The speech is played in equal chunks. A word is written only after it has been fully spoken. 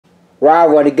Wow,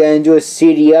 we're going to do a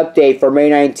CD update for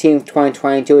May 19th,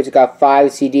 2022. It's got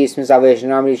 5 CDs from Salvation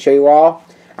Army to show you all.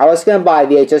 I was going to buy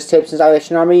VHS tapes from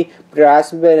Salvation Army, but there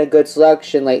hasn't been a good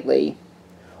selection lately.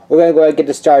 We're going to go ahead and get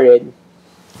this started.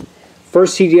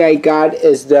 First CD I got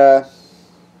is the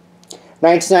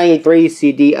 1993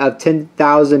 CD of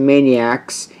 10,000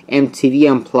 Maniacs, MTV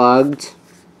Unplugged.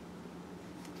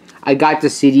 I got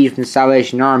the CD from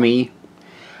Salvation Army.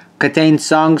 Contains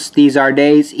songs, These Are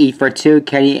Days, Eat for Two,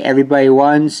 Kenny Everybody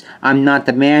Wants, I'm Not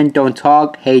the Man, Don't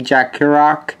Talk, Hey Jack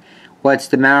Kerouac, What's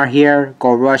the Matter Here,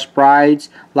 Gold Rush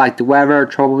Brides, Like the Weather,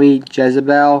 Trouble Me,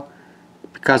 Jezebel,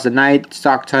 Because the Night,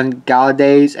 Stockton Gala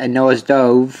Days, and Noah's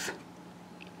Dove.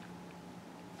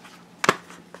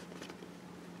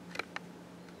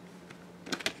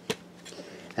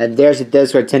 And there's a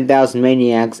disc for 10,000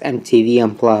 Maniacs, MTV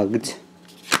Unplugged.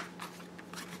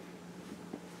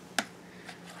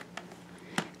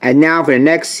 And now for the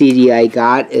next CD I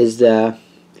got is the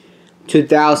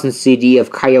 2000 CD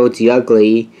of Coyote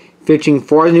Ugly, featuring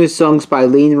 4 new songs by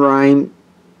Lean Rhyme.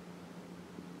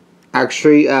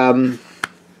 Actually,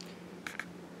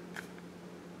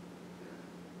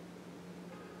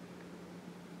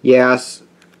 yes,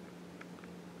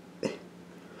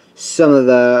 some of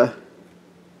the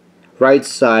right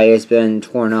side has been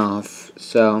torn off,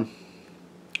 so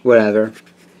whatever.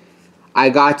 I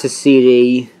got the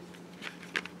CD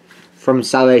from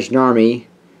Salvation Army.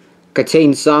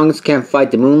 Contains songs, Can't Fight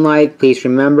the Moonlight, Please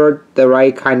Remember, The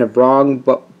Right Kind of Wrong,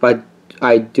 but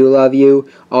I Do Love You,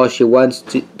 All She Wants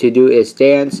to Do Is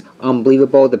Dance,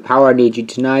 Unbelievable, The Power I Need You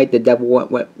Tonight, The Devil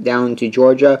Went Down to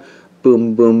Georgia,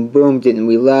 Boom Boom Boom, Didn't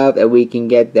We Love, and We Can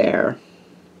Get There.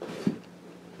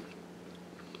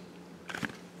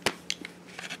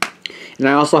 And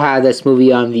I also have this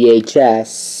movie on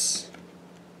VHS.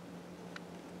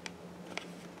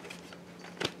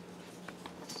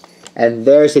 And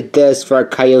there's a disc for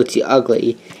Coyote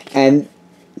Ugly, and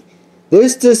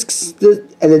this disc,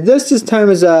 and the disc this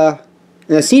time is and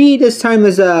the CD this time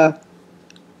is a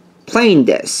plain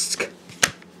disc,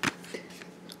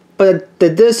 but the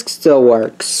disc still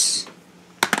works.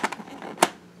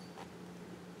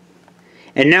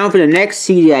 And now for the next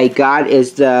CD I got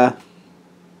is the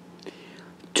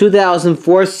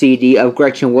 2004 CD of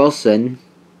Gretchen Wilson,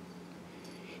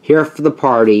 Here for the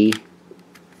Party.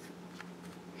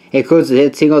 It includes the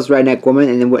hit singles Redneck Woman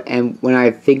and When I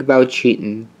Think About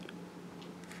Cheating.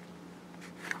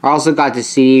 I also got the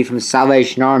CD from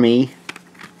Salvation Army.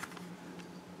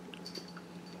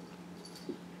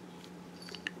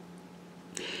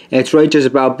 And it's really just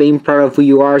about being proud of who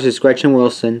you are as Gretchen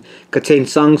Wilson.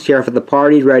 Contains songs Here for the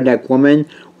Party, Redneck Woman,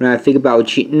 When I Think About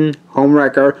Cheating,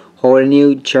 Homewrecker, Holding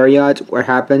You, Chariot, What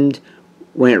Happened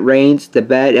When It Rains, The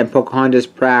Bed, and Pocahontas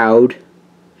Proud.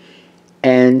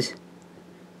 And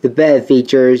The Bed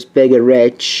features Big and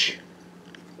Rich.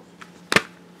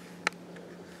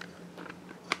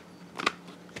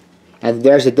 And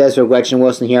there's a disc for Gretchen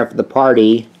Wilson, Here for the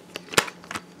Party.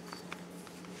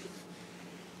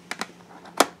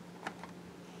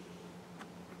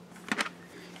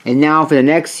 And now for the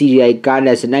next CD I got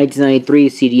as a 1993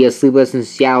 CD of Sleepless in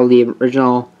Seattle, the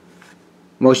original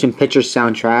motion picture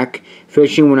soundtrack,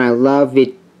 featuring When I Love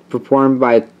It, performed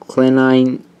by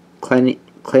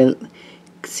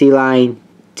Celine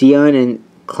Dion and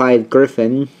Clyde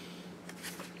Griffin.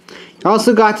 I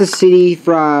also got the CD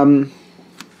from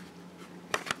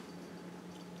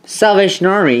Salvation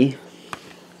Army.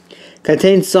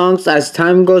 Contains songs As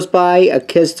Time Goes By, A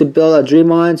Kiss to Build a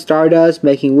Dream On, Stardust,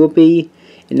 Making Whoopee,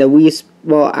 In the Wee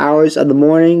Small Hours of the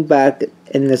Morning, Back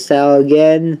in the Saddle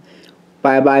Again,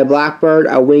 Bye Bye Blackbird,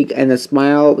 A Wink and a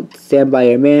Smile, Stand By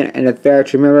Your Man, and Affair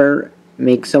to Remember,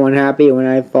 Make Someone Happy, When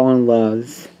I Fall in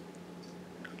Love.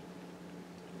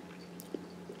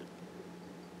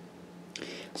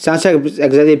 Soundtrack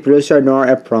executive producer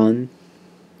Nora Ephron.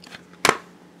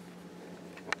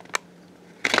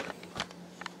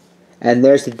 And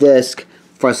there's the disc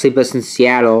for Sleepless in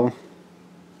Seattle.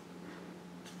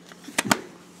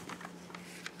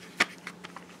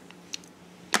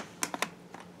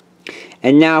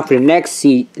 And now for the next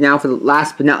CD, now for the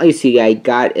last but not least CD I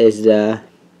got is the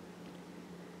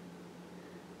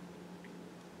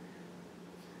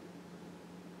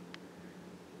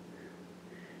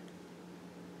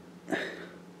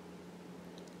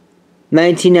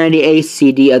 1998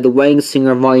 CD of The Wedding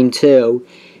Singer Volume 2,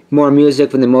 More Music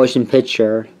from the Motion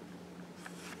Picture.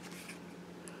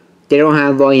 They don't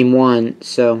have Volume 1,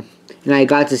 so... And I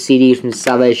got the CD from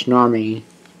Salvation Army.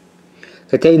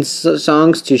 Contains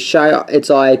songs to Shy, It's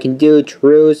All I Can Do,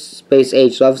 True, Space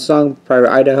Age Love Song,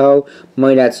 Private Idaho,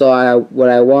 Money That's All What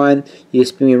I Want, You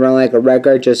Spin Me Around Like a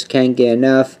Record, Just Can't Get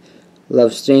Enough,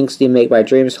 Love Stinks, Do You Make My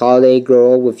Dreams, Holiday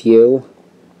Girl With You.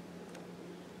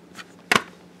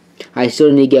 I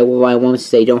still need to get what I want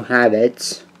since they don't have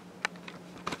it.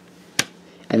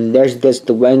 And there's this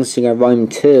The Wedding Singer Volume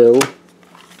 2.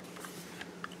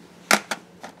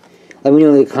 Let me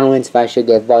know in the comments if I should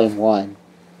get Volume 1.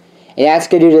 And that's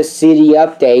going to do the CD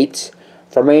update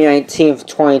for May 19th,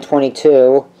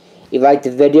 2022. If you liked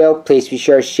the video, please be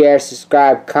sure to share,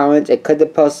 subscribe, comment, and click the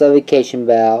post notification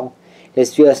bell.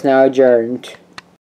 This video is now adjourned.